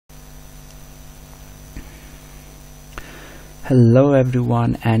Hello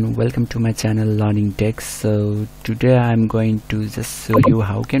everyone and welcome to my channel Learning Tech. So today I'm going to just show you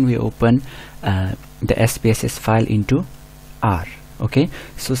how can we open the SPSS file into R. Okay,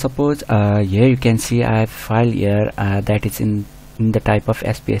 so suppose here you can see I have file here that is in the type of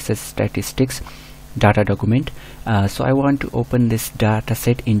SPSS statistics data document. So I want to open this data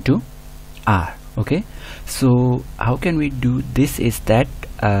set into R. Okay, so how can we do this is that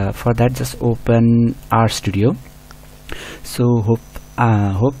for that just open Rstudio. So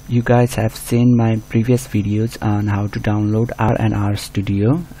hope you guys have seen my previous videos on how to download R and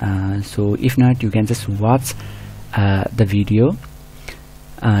Rstudio. So if not, you can just watch the video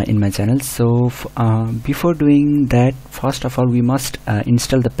in my channel. So before doing that, first of all we must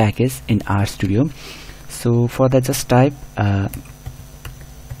install the package in Rstudio. So for that just type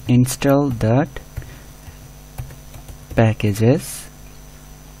install that packages,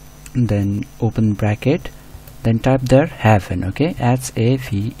 then open bracket, then type there Haven. Okay,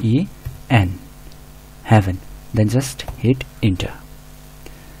 HAVEN, Haven, then just hit enter.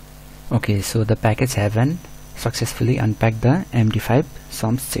 Okay, so the package Haven successfully unpacked the MD5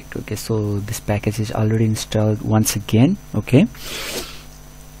 sums checked. Okay, so this package is already installed once again. Okay,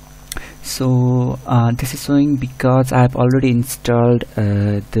 so this is showing because I have already installed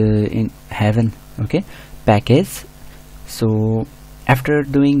the Haven package. So after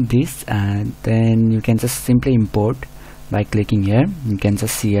doing this, then you can just simply import by clicking here. You can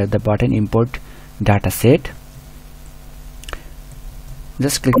just see here the button import dataset.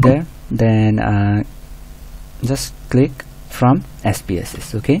 Just click there, then just click from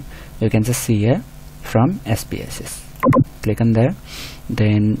SPSS. Okay, you can just see here from SPSS. Click on there,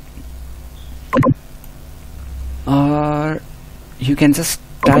 then or you can just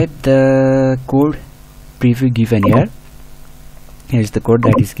type the code preview given here. Here is the code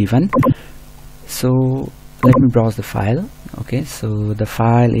that is given. So let me browse the file. Okay, so the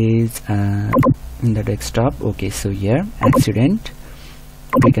file is in the desktop. Okay, so here accident,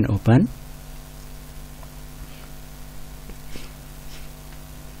 we can open.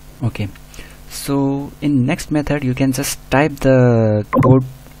 Okay, so in next method you can just type the code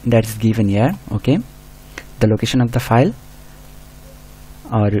that is given here. Okay, the location of the file,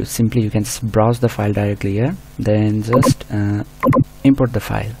 or simply you can just browse the file directly here, then just import the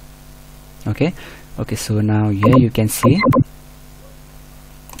file. Okay, so now here you can see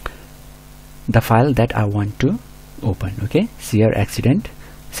the file that I want to open. Okay, see here accident,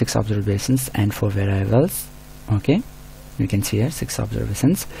 6 observations and 4 variables. Okay, you can see here 6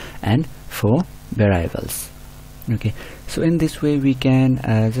 observations and 4 variables. Okay, so in this way we can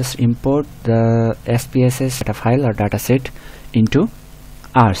just import the SPSS data file or data set into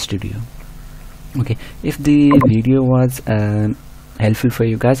Rstudio. Okay, if the video was helpful for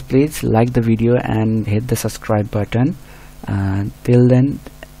you guys, please like the video and hit the subscribe button. Till then,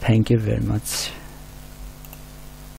 thank you very much.